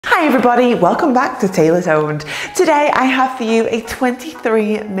Hi everybody, welcome back to TaylorToned. Today I have for you a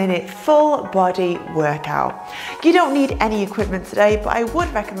 23-minute full body workout. You don't need any equipment today, but I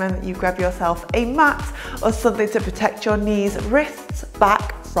would recommend that you grab yourself a mat or something to protect your knees, wrists,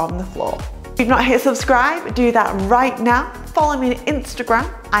 back from the floor. If you've not hit subscribe, do that right now. Follow me on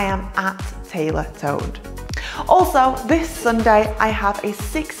Instagram, I am at TaylorToned. Also, this Sunday I have a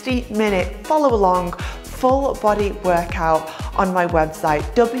 60-minute follow along full body workout on my website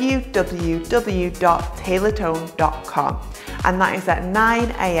www.taylortoned.com, and that is at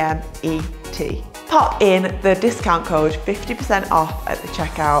 9 AM ET. Pop in the discount code 50% off at the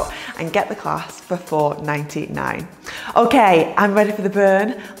checkout and get the class for $4.99. Okay, I'm ready for the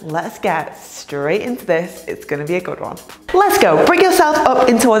burn. Let's get straight into this. It's gonna be a good one. Let's go. Bring yourself up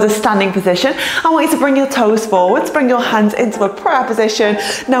into a standing position. I want you to bring your toes forwards, bring your hands into a prayer position.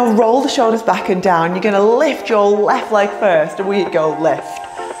 Now roll the shoulders back and down. You're gonna lift your left leg first, and we go lift,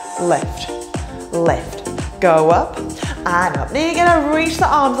 lift, lift. Go up and up. Now you're gonna reach the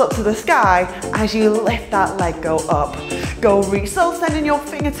arms up to the sky as you lift that leg, go up. Go reach, so sending your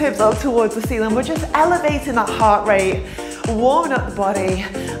fingertips up towards the ceiling. We're just elevating that heart rate, warming up the body.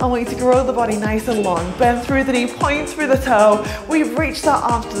 I want you to grow the body nice and long. Bend through the knee, point through the toe. We've reached our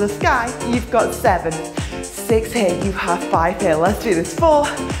arms to the sky. You've got 7, 6 here. You have 5 here. Let's do this. 4,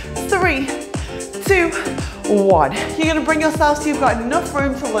 3, 2, 1. You're gonna bring yourself so you've got enough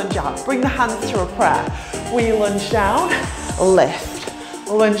room to lunge out. Bring the hands to a prayer. We lunge down, lift,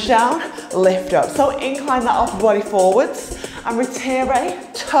 lunge down, lift up. So incline that upper body forwards and retire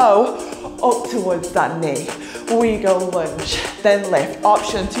toe up towards that knee. We go lunge, then lift.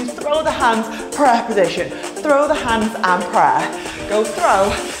 Option to throw the hands, prayer position. Throw the hands and prayer. Go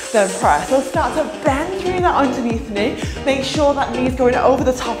throw, then prayer. So start to bend through that underneath knee. Make sure that knee is going over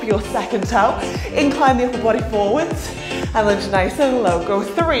the top of your second toe. Incline the upper body forwards and lunge nice and low. Go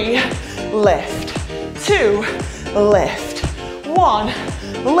 3, lift. 2, lift. 1,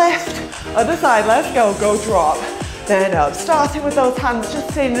 lift. Other side, let's go. Go drop. Then up. Starting with those hands,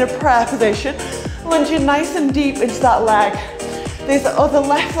 just staying in a prayer position. Lunging nice and deep into that leg. This other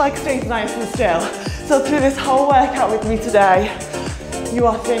left leg stays nice and still. So through this whole workout with me today, you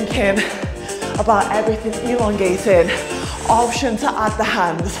are thinking about everything elongating. Option to add the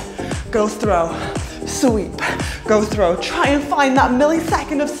hands. Go throw, sweep, go throw. Try and find that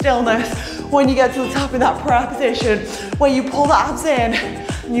millisecond of stillness when you get to the top of that prayer position, where you pull the abs in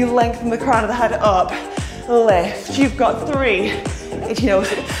and you lengthen the crown of the head up. Lift. You've got 3.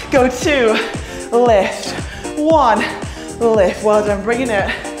 Go 2. Lift. 1. Lift. Well done. Bringing it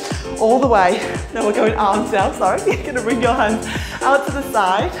all the way. Now we're going arms down. Sorry. You're going to bring your hands out to the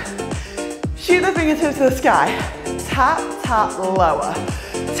side. Shoot the fingertips to the sky. Tap, tap, lower.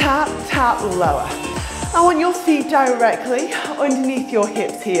 Tap, tap, lower. I want your feet directly underneath your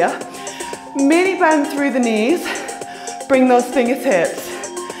hips here. Mini bend through the knees. Bring those fingertips.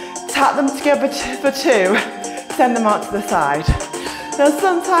 Tap them together for 2. Send them out to the side. Now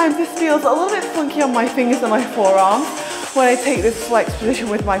sometimes this feels a little bit funky on my fingers and my forearms when I take this flex position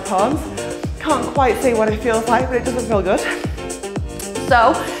with my palms. Can't quite say what it feels like, but it doesn't feel good.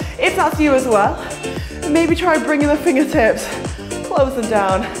 So if that's you as well, maybe try bringing the fingertips, close them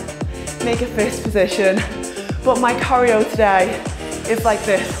down, make a fist position. But my choreo today is like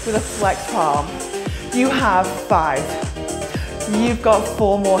this with a flex palm. You have 5. You've got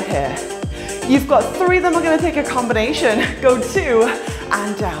 4 more here. You've got 3 of them are going to take a combination. Go 2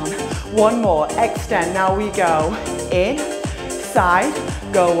 and down. 1 more. Extend. Now we go in, side,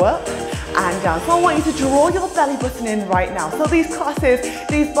 go up and down. So I want you to draw your belly button in right now. So these classes,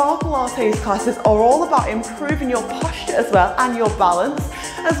 these Barre Pilates classes are all about improving your posture as well and your balance,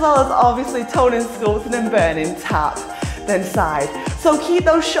 as well as obviously toning, sculpting and burning. Tap, then side. So keep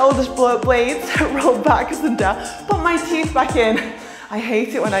those shoulders blades rolled backwards and down. Put my teeth back in. I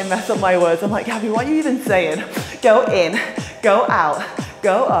hate it when I mess up my words. I'm like, Gabby, what are you even saying? Go in, go out,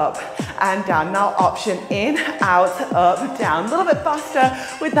 go up and down. Now option in, out, up, down. A little bit faster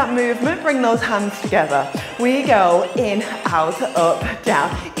with that movement. Bring those hands together. We go in, out, up,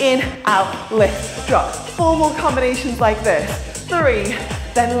 down, in, out, lift, drop. 4 more combinations like this. 3,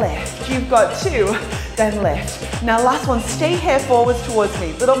 then lift. You've got 2, then lift. Now last one, stay here forwards towards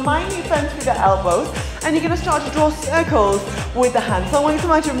me. But don't mind you bend through the elbows, and you're gonna start to draw circles with the hands. So I want you to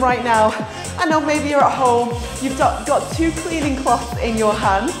imagine right now, I know maybe you're at home, you've got 2 cleaning cloths in your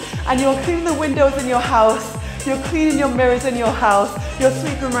hand, and you're cleaning the windows in your house, you're cleaning your mirrors in your house, you're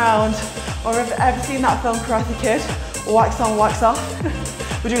sweeping around. Or have you ever seen that film Karate Kid? Wax on, wax off.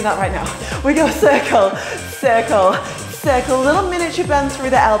 We're doing that right now. We go circle, circle, circle. Little miniature bend through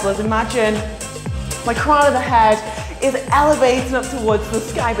the elbows. Imagine my crown of the head is elevating up towards the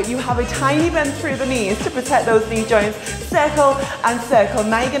sky, but you have a tiny bend through the knees to protect those knee joints. Circle and circle.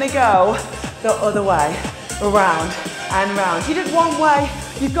 Now you're gonna go the other way, around and round. You did one way,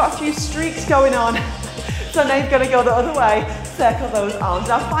 you've got a few streaks going on. So now you've got to go the other way, circle those arms.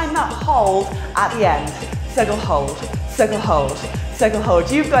 Now find that hold at the end. Circle, hold, circle, hold, circle,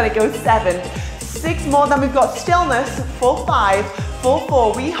 hold. You've got to go 7, 6 more, then we've got stillness for 5, for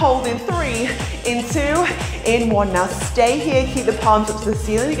 4. We hold in 3, in 2, in 1. Now stay here, keep the palms up to the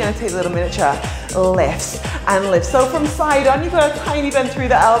ceiling. You're going to take a little miniature lifts and lifts. So from side on, you've got a tiny bend through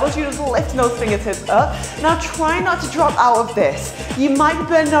the elbows. You're just lifting those fingertips up. Now try not to drop out of this. You might be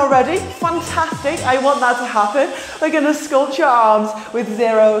burning already. Fantastic. I want that to happen. We're going to sculpt your arms with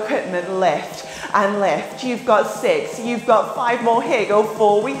 0 equipment. Lift and lift. You've got 6. You've got 5 more here. Go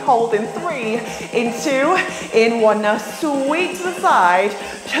 4. We hold in 3, in 2, in 1. Now sweep to the side.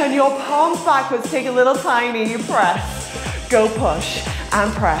 Turn your palms backwards. Take a little tiny press. Go push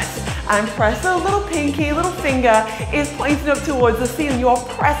and press. And press. So a little pinky, little finger is pointing up towards the ceiling. You are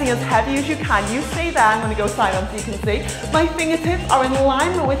pressing as heavy as you can. You stay there. I'm going to go side on so you can see. My fingertips are in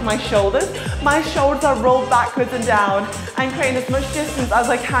alignment with my shoulders. My shoulders are rolled backwards and down. I'm creating as much distance as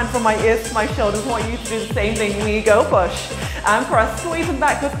I can from my ears to my shoulders. I want you to do the same thing. We go push and press. Squeeze and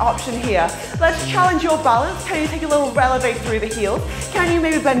backwards option here. Let's challenge your balance. Can you take a little relevate through the heels? Can you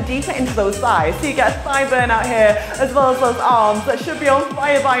maybe bend deeper into those thighs? So you get a thigh burn out here as well as those arms that should be on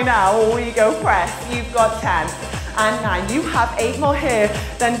fire by now. We go press. You've got 10 and 9. You have 8 more here.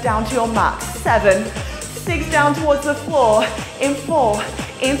 Then down to your mat. 7, 6 down towards the floor. In 4,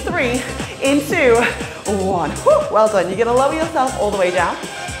 in 3, in 2, 1. Whew, well done. You're going to lower yourself all the way down.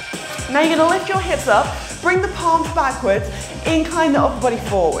 Now you're going to lift your hips up. Bring the palms backwards. Incline the upper body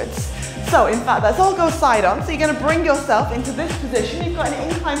forwards. So in fact, let's all go side on. So you're going to bring yourself into this position. You've got an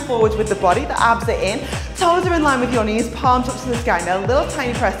incline forwards with the body. The abs are in. Toes are in line with your knees. Palms up to the sky. Now little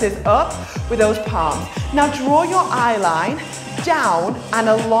tiny presses up with those palms. Now draw your eye line down and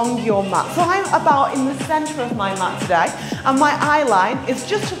along your mat. So I'm about in the center of my mat today. And my eye line is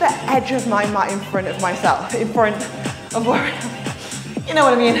just to the edge of my mat in front of myself. In front of where I am. You know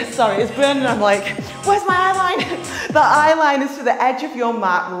what I mean? Sorry, it's burning. I'm like, where's my eye line? The eye line is to the edge of your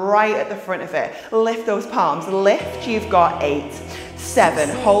mat, right at the front of it. Lift those palms. Lift. You've got 8, 7.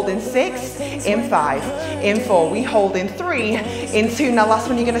 Hold in 6, in 5, in 4. We hold in 3, in 2. Now last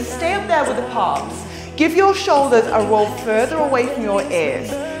one, you're going to stay up there with the palms. Give your shoulders a roll further away from your ears.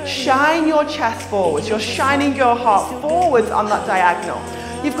 Shine your chest forwards. You're shining your heart forwards on that diagonal.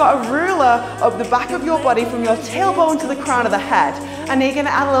 You've got a ruler up the back of your body from your tailbone to the crown of the head. And then you're going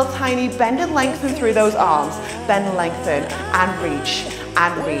to add a little tiny bend and lengthen through those arms. Bend, lengthen, and reach,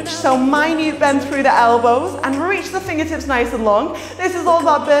 and reach. So minute bend through the elbows and reach the fingertips nice and long. This is all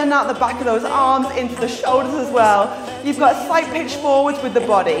about burning out the back of those arms into the shoulders as well. You've got slight pitch forwards with the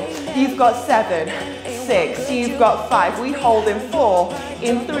body. You've got 7, 6. You've got 5. We hold in 4.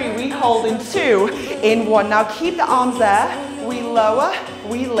 In 3. We hold in 2. In 1. Now keep the arms there. We lower,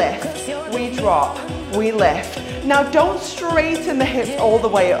 we lift, we drop, we lift. Now don't straighten the hips all the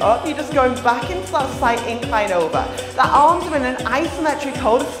way up. You're just going back into that slight incline over. The arms are in an isometric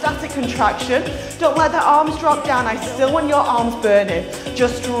hold, a static contraction. Don't let the arms drop down. I still want your arms burning.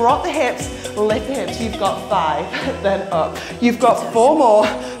 Just drop the hips, lift the hips. You've got 5, then up. You've got 4 more.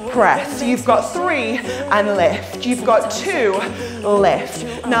 Press. You've got 3 and lift. You've got 2,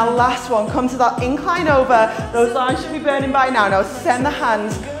 lift. Now last one, come to that incline over. Those arms should be burning by now. Now send the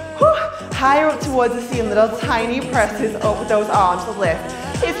hands higher up towards the ceiling. Little tiny presses up with those arms to lift.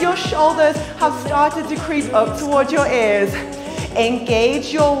 If your shoulders have started to creep up towards your ears,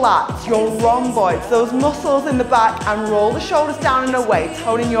 engage your lats, your rhomboids, those muscles in the back, and roll the shoulders down and away,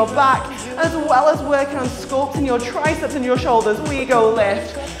 toning your back, as well as working on sculpting your triceps and your shoulders. We go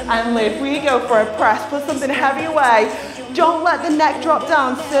lift and lift. We go for a press. Put something heavy away. Don't let the neck drop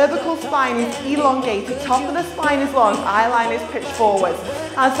down. Cervical spine is elongated. Top of the spine is long. Eye line is pitched forwards.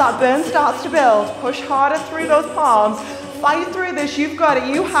 As that burn starts to build, push harder through those palms. Fight through this. You've got it.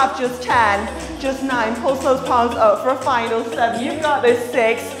 You have just 10, just 9. Pulse those palms up for a final 7. You've got this.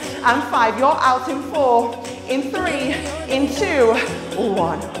 6 and 5. You're out in 4, in 3, in 2,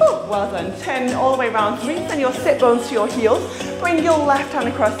 1. Well done. Turn all the way around. Send your sit bones to your heels. Bring your left hand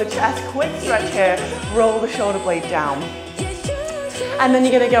across the chest. Quick stretch here. Roll the shoulder blade down. And then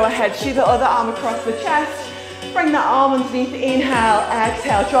you're going to go ahead, shoot the other arm across the chest. Bring that arm underneath. Inhale,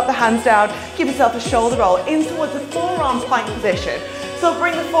 exhale. Drop the hands down. Give yourself a shoulder roll in towards the forearm plank position. So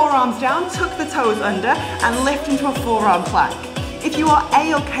bring the forearms down, tuck the toes under, and lift into a forearm plank. If you are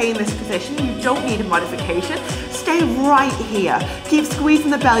A-okay in this position, you don't need a modification, stay right here. Keep squeezing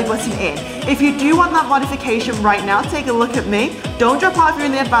the belly button in. If you do want that modification right now, take a look at me. Don't drop out if you're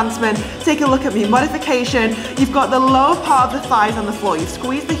in the advancement. Take a look at me. Modification, you've got the lower part of the thighs on the floor. You've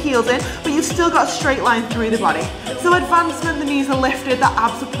squeezed the heels in, but you've still got a straight line through the body. So advancement, the knees are lifted, the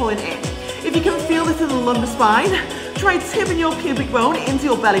abs are pulling in. If you can feel this in the lumbar spine, try tipping your pubic bone into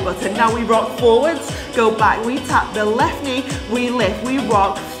your belly button. Now we rock forwards, go back, we tap the left knee, we lift, we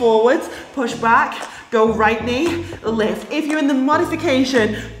rock forwards, push back, go right knee, lift. If you're in the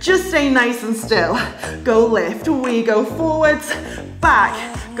modification, just stay nice and still. Go lift, we go forwards,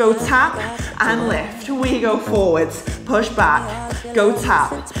 back, go tap and lift. We go forwards, push back, go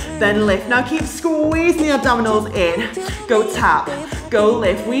tap, then lift. Now keep squeezing the abdominals in. Go tap, go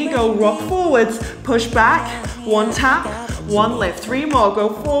lift. We go rock forwards, push back, one tap, one lift. 3 more, go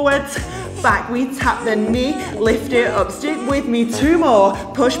forwards, back. We tap the knee, lift it up. Stick with me, 2 more,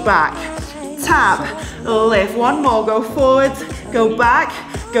 push back, tap, lift. 1 more, go forwards, go back,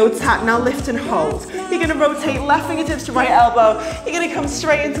 go tap. Now lift and hold. You're gonna rotate left fingertips to right elbow. You're gonna come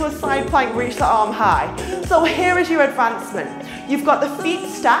straight into a side plank, reach the arm high. So here is your advancement. You've got the feet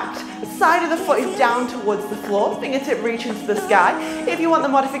stacked, side of the foot is down towards the floor, fingertip reaching to the sky. If you want the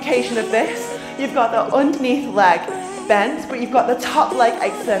modification of this, you've got the underneath leg bent, but you've got the top leg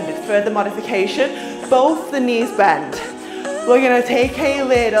extended. Further modification, both the knees bend. We're gonna take a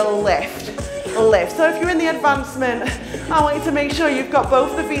little lift. So if you're in the advancement, I want you to make sure you've got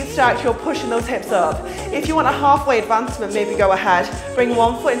both the feet stacked, you're pushing those hips up. If you want a halfway advancement, maybe go ahead, bring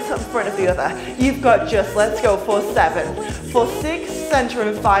one foot in front of the other. You've got just, let's go for 7, for 6, center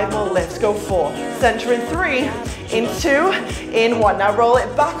in 5 more lifts, go 4, center in 3, in 2, in 1. Now roll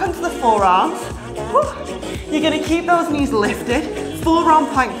it back onto the forearms. You're gonna keep those knees lifted, forearm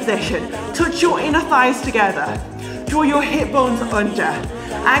plank position. Touch your inner thighs together. Draw your hip bones under.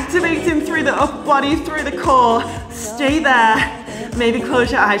 Activating through the upper body, through the core. Stay there. Maybe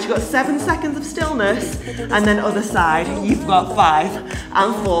close your eyes. You've got 7 seconds of stillness. And then other side. You've got 5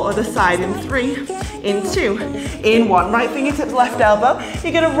 and 4. Other side in 3, in 2, in 1. Right fingertips, left elbow.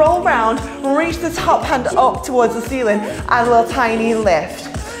 You're gonna roll round, reach the top hand up towards the ceiling, and a little tiny lift.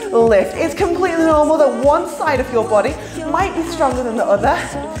 Lift. It's completely normal that one side of your body might be stronger than the other.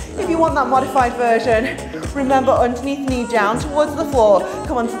 If you want that modified version, remember underneath knee down towards the floor.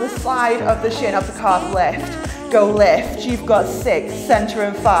 Come onto the side of the shin of the calf, lift. Go lift. You've got 6, center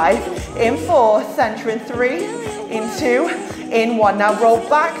in 5, in 4, center in 3, in 2, in 1. Now roll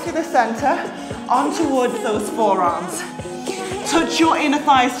back to the center, on towards those forearms. Touch your inner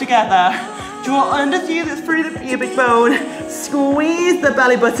thighs together. Draw under through the pubic bone. Squeeze the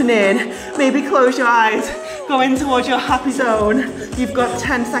belly button in. Maybe close your eyes. Go in towards your happy zone. You've got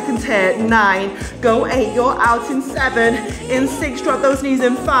 10 seconds here. 9, go 8, you're out in 7, in 6, drop those knees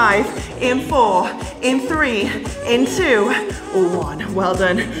in 5, in 4, in 3, in 2, 1. Well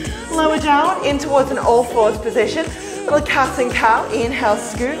done. Lower down in towards an all fours position. Little cat and cow. Inhale,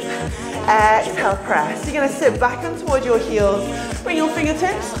 scoop. Exhale, press. You're gonna sit back and towards your heels. Bring your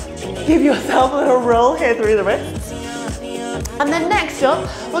fingertips. Give yourself a little roll here through the wrists. And then next up,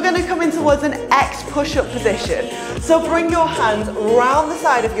 we're going to come in towards an X push-up position. So bring your hands round the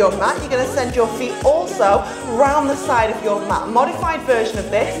side of your mat. You're going to send your feet also round the side of your mat. Modified version of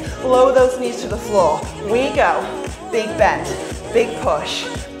this, lower those knees to the floor. We go. Big bend, big push,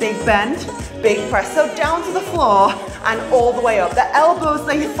 big bend, big press. So down to the floor and all the way up. The elbows,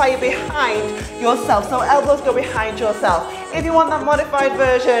 they fire behind yourself. So elbows go behind yourself. If you want that modified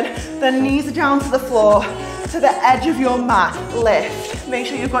version, the knees are down to the floor, to the edge of your mat. Lift. Make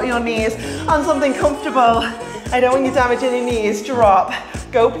sure you've got your knees on something comfortable. I don't want you damaging your knees. Drop.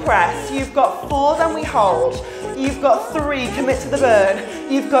 Go press. You've got 4, then we hold. You've got 3, commit to the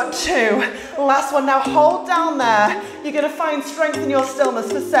burn. You've got 2. Last one, now hold down there. You're gonna find strength in your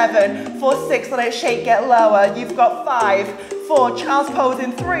stillness for 7, for 6, let it shake, get lower. You've got 5, 4, child's pose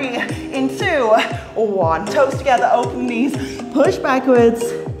in 3, in 2, 1. Toes together, open knees, push backwards.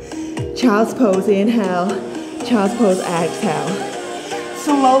 Child's pose, inhale. Child's pose, exhale.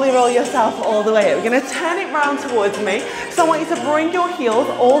 Slowly roll yourself all the way up. We're gonna turn it round towards me. So I want you to bring your heels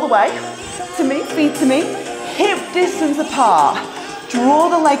all the way to me, feet to me, hip distance apart. Draw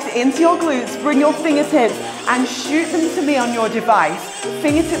the legs into your glutes, bring your fingertips and shoot them to me on your device.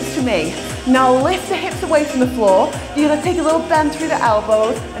 Fingertips to me. Now lift the hips away from the floor. You're gonna take a little bend through the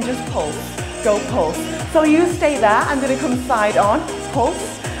elbows and just pulse. Go pulse. So you stay there. I'm gonna come side on,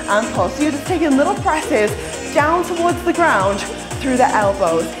 pulse and pulse. So you're just taking little presses down towards the ground through the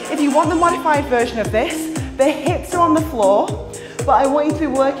elbows. If you want the modified version of this, the hips are on the floor. but I want you to be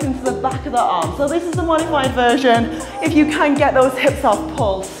working to the back of the arm. So this is the modified version. If you can get those hips off,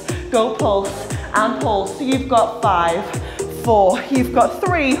 pulse, go pulse and pulse. So you've got 5, 4, you've got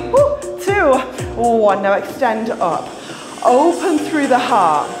 3, 2, 1. Now extend up, open through the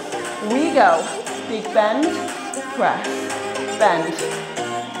heart. We go, big bend, press, bend.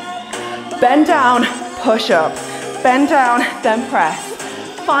 Bend down, push up, bend down, then press.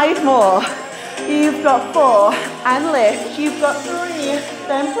 5 more. You've got 4 and lift. You've got 3,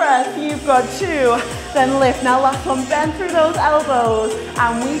 then press. You've got 2, then lift. Now last one, bend through those elbows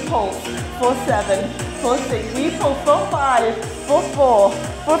and we pulse for 7, for 6. We pulse for 5, for 4,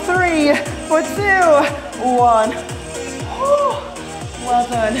 for 3, for 2, 1. Well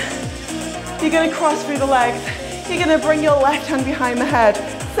done. You're gonna cross through the legs. You're gonna bring your left hand behind the head.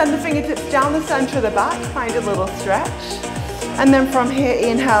 Send the fingertips down the center of the back. Find a little stretch. And then from here,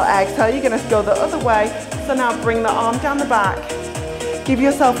 inhale, exhale. You're gonna go the other way. So now bring the arm down the back. Give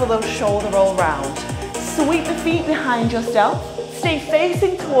yourself a little shoulder roll round. Sweep the feet behind yourself. Stay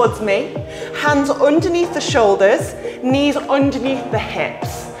facing towards me. Hands underneath the shoulders, knees underneath the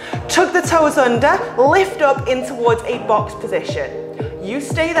hips. Tuck the toes under, lift up in towards a box position. You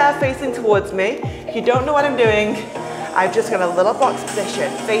stay there facing towards me. If you don't know what I'm doing, I've just got a little box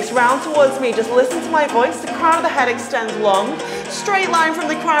position. Face round towards me, just listen to my voice. The crown of the head extends long. Straight line from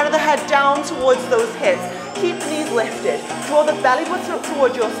the crown of the head down towards those hips. Keep the knees lifted. Draw the belly button up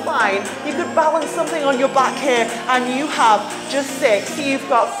towards your spine. You could balance something on your back here and you have just 6. So you've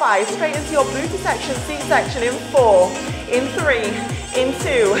got 5. Straight into your booty section, seat section in 4, in 3, in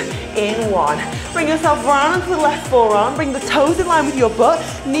 2, in 1. Bring yourself round onto the left forearm. Bring the toes in line with your butt.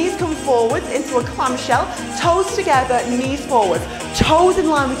 Knees come forwards into a clamshell. Toes together, knees forwards. Toes in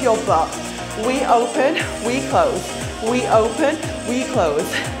line with your butt. We open, we close. We open, we close.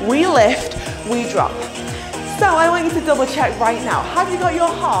 We lift, we drop. So I want you to double check right now. Have you got your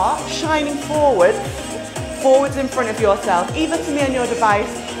heart shining forwards in front of yourself, either to me on your device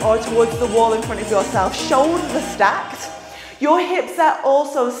or towards the wall in front of yourself? Shoulders are stacked. Your hips are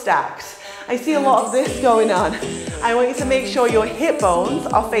also stacked. I see a lot of this going on. I want you to make sure your hip bones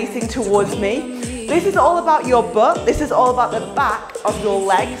are facing towards me. This is all about your butt. This is all about the back of your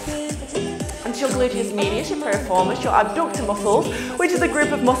legs. And your gluteus medius, your piriformis, your abductor muscles, which is a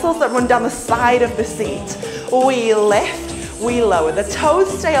group of muscles that run down the side of the seat. We lift, we lower. The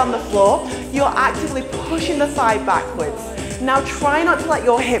toes stay on the floor. You're actively pushing the thigh backwards. Now try not to let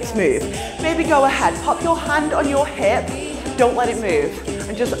your hips move. Maybe go ahead, pop your hand on your hip. Don't let it move.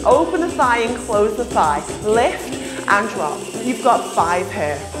 And just open the thigh and close the thigh. Lift and drop. You've got 5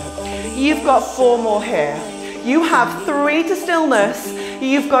 here. You've got 4 more here. You have 3 to stillness.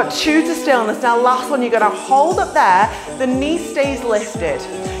 You've got 2 to stillness. Now last one, you're gonna hold up there. The knee stays lifted.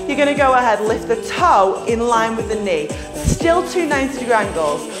 You're gonna go ahead, lift the toe in line with the knee. Still 2 90-degree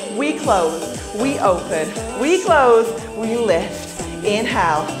angles. We close, we open, we close, we lift.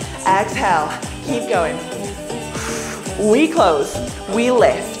 Inhale, exhale, keep going. We close, we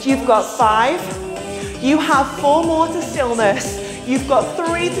lift. You've got 5. You have 4 more to stillness. You've got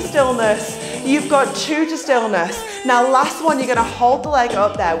 3 to stillness. You've got 2 to stillness. Now last one, you're gonna hold the leg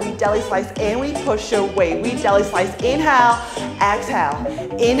up there. We deli slice in, we push away. We deli slice, inhale, exhale,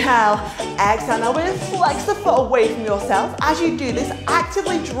 inhale, exhale. Now we're gonna flex the foot away from yourself. As you do this,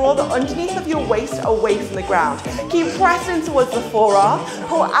 actively draw the underneath of your waist away from the ground. Keep pressing towards the forearm.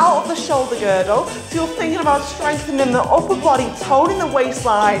 Pull out of the shoulder girdle. So you're thinking about strengthening the upper body, toning the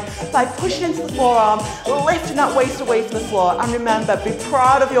waistline by pushing into the forearm, lifting that waist away from the floor. And remember, be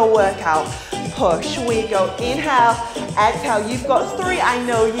proud of your workout. Push, we go, inhale, exhale. You've got 3, I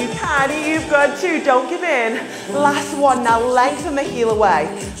know you can. You've got 2, don't give in. Last one, now lengthen the heel away.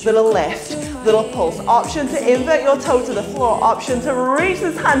 Little lift, little pulse. Option to invert your toe to the floor. Option to reach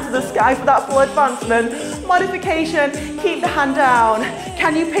this hand to the sky for that full advancement. Modification, keep the hand down.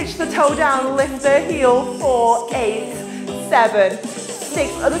 Can you pitch the toe down, lift the heel? 4, 8, 7,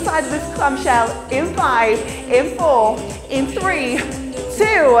 6. Other side of this clamshell, in 5, in 4, in 3,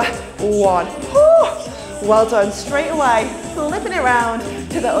 2, 1. Well done. Straight away, flipping it around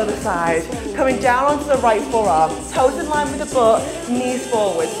to the other side. Coming down onto the right forearm. Toes in line with the butt, knees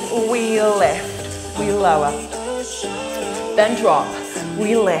forward. We lift, we lower. Then drop,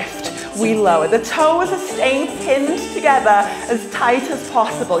 we lift, we lower. The toes are staying pinned together as tight as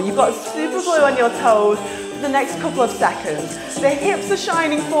possible. You've got super glue on your toes for the next couple of seconds. The hips are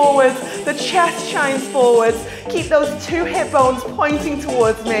shining forwards, the chest shines forwards. Keep those 2 hip bones pointing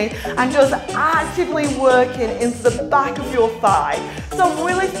towards me and just actively working into the back of your thigh. So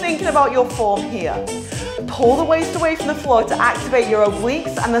really thinking about your form here. Pull the waist away from the floor to activate your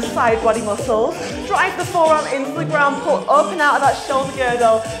obliques and the side body muscles. Drive the forearm into the ground, pull up and out of that shoulder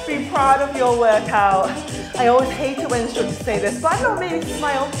girdle. Be proud of your workout. I always hate it when instructors say this, but I'm not meaning to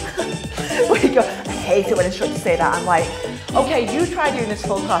smile. We go, I hate it when instructors say that. I'm like, okay, you try doing this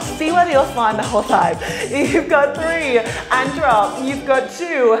full class. See whether you're smiling the whole time. You've got 3 and drop. You've got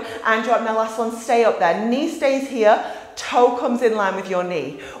 2 and drop. Now last one, stay up there. Knee stays here. Toe comes in line with your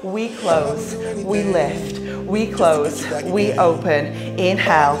knee. We close, we lift, we close, we open.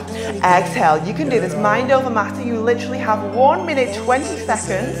 Inhale, exhale. You can do this mind over matter. You literally have 1 minute, 20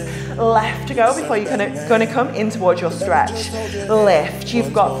 seconds left to go before you're gonna come in towards your stretch. Lift,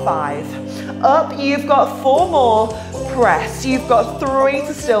 you've got 5. Up, you've got 4 more. Press, you've got 3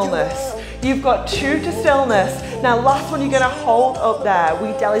 to stillness. You've got 2 to stillness. Now last one, you're gonna hold up there.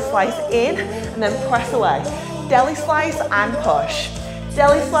 We deli slice in and then press away. Deli slice and push.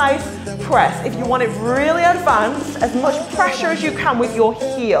 Deli slice, press. If you want it really advanced, as much pressure as you can with your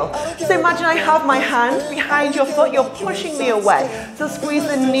heel. So imagine I have my hand behind your foot, you're pushing me away. So squeeze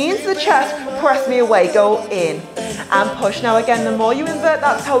the knee into the chest, press me away, go in and push. Now again, the more you invert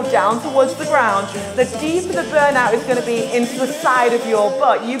that toe down towards the ground, the deeper the burnout is going to be into the side of your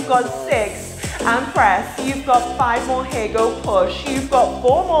butt. You've got 6 and press. You've got 5 more here, go push. You've got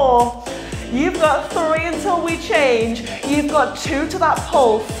 4 more. You've got 3 until we change. You've got 2 to that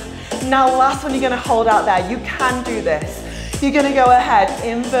pulse. Now last one, you're gonna hold out there. You can do this. You're gonna go ahead,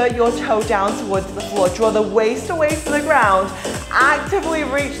 invert your toe down towards the floor. Draw the waist away from the ground. Actively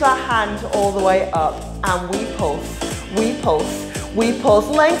reach that hand all the way up. And we pulse, we pulse, we pulse.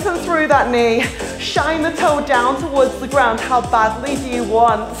 Lengthen through that knee. Shine the toe down towards the ground. How badly do you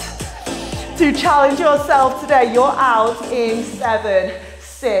want to challenge yourself today? You're out in 7,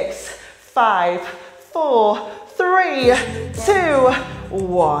 6, 5, 4, 3, 2,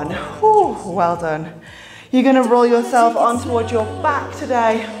 1. Whew, well done. You're gonna roll yourself on towards your back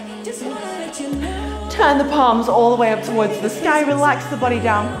today. Turn the palms all the way up towards the sky. Relax the body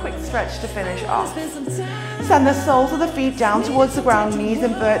down. Quick stretch to finish off. Send the soles of the feet down towards the ground. Knees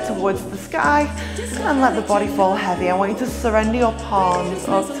invert towards the sky. And let the body fall heavy. I want you to surrender your palms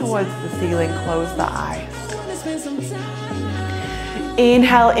up towards the ceiling. Close the eyes.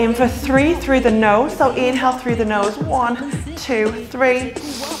 Inhale in for 3 through the nose. So inhale through the nose. 1, 2, 3.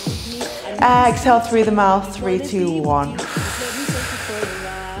 Exhale through the mouth. 3, 2, 1.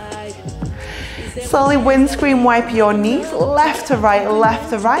 Slowly windscreen wipe your knees, left to right, left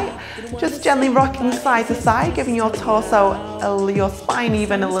to right. Just gently rocking side to side, giving your torso, your spine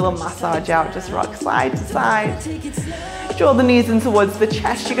even a little massage out. Just rock side to side. Draw the knees in towards the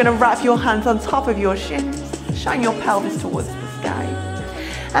chest. You're gonna wrap your hands on top of your shins. Shine your pelvis towards the sky.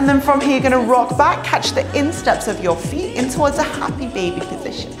 And then from here, you're gonna rock back, catch the insteps of your feet in towards a happy baby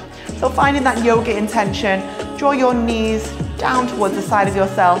position. So finding that yoga intention, draw your knees down towards the side of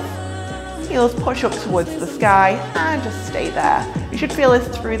yourself. Heels push up towards the sky and just stay there. You should feel this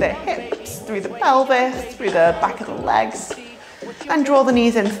through the hips, through the pelvis, through the back of the legs. And draw the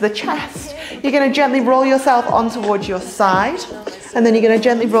knees into the chest. You're gonna gently roll yourself on towards your side. And then you're gonna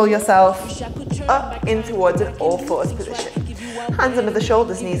gently roll yourself up in towards an all fours position. Hands under the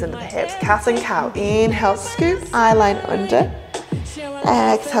shoulders, knees under the hips, cat and cow. Inhale, scoop, eye line under.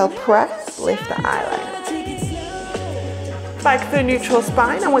 Exhale, press, lift the eye line. Back to the neutral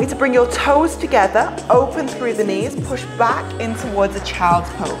spine. I want you to bring your toes together, open through the knees, push back in towards a child's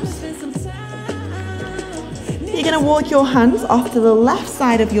pose. You're going to walk your hands off to the left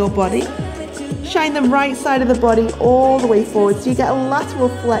side of your body. Shine the right side of the body all the way forward so you get a lateral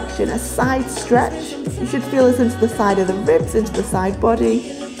flexion, a side stretch. You should feel this into the side of the ribs, into the side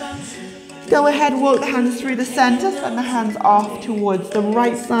body. Go ahead, walk the hands through the center, send the hands off towards the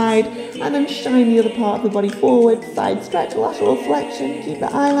right side, and then shine the other part of the body forward, side stretch, lateral flexion. Keep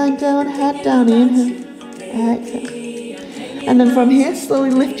the eye line down, head down, inhale, exhale. And then from here,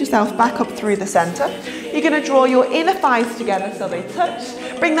 slowly lift yourself back up through the center. You're gonna draw your inner thighs together so they touch.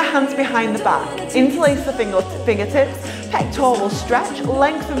 Bring the hands behind the back, interlace the fingertips, pectoral stretch,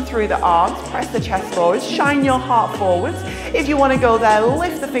 lengthen through the arms, press the chest forwards, shine your heart forwards. If you want to go there,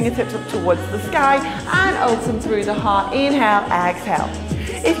 lift the fingertips up towards the sky and open through the heart. Inhale, exhale.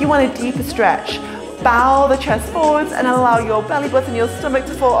 If you want a deeper stretch, bow the chest forwards and allow your belly button, your stomach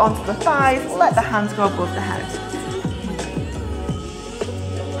to fall onto the thighs. Let the hands go above the head.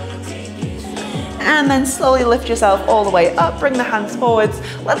 And then slowly lift yourself all the way up, bring the hands forwards.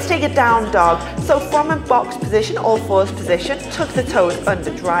 Let's take a down dog. So from a box position, all fours position, tuck the toes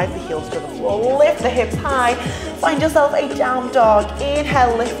under, drive the heels to the floor, lift the hips high, find yourself a down dog.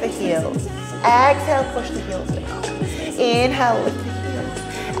 Inhale, lift the heels. Exhale, push the heels down. Inhale, lift the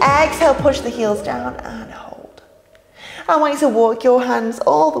heels. Exhale, push the heels down and hold. I want you to walk your hands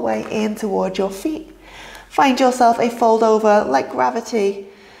all the way in towards your feet. Find yourself a fold over, let gravity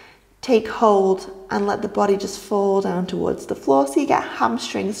take hold and let the body just fall down towards the floor so you get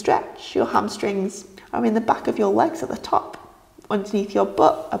hamstring stretch. Your hamstrings are in the back of your legs at the top, underneath your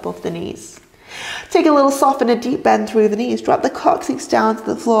butt, above the knees. Take a little soft and a deep bend through the knees. Drop the coccyx down to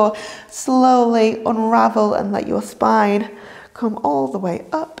the floor. Slowly unravel and let your spine come all the way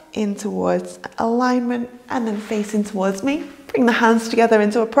up in towards alignment and then facing towards me. Bring the hands together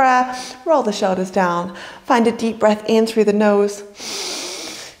into a prayer. Roll the shoulders down. Find a deep breath in through the nose.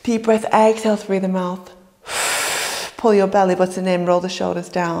 Deep breath, exhale through the mouth. Pull your belly button in, roll the shoulders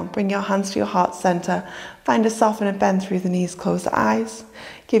down. Bring your hands to your heart center. Find a soften and bend through the knees, close the eyes.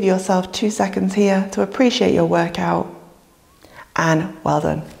 Give yourself 2 seconds here to appreciate your workout. And well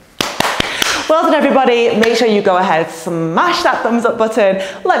done. Well done, everybody. Make sure you go ahead, smash that thumbs up button.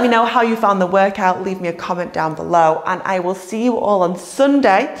 Let me know how you found the workout. Leave me a comment down below and I will see you all on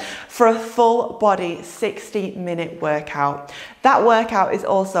Sunday for a full body 60-minute workout. That workout is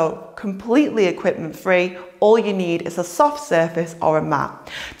also completely equipment free. All you need is a soft surface or a mat.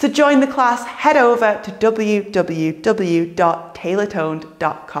 To join the class, head over to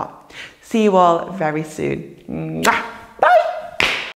www.TaylorToned.com. See you all very soon. Mwah!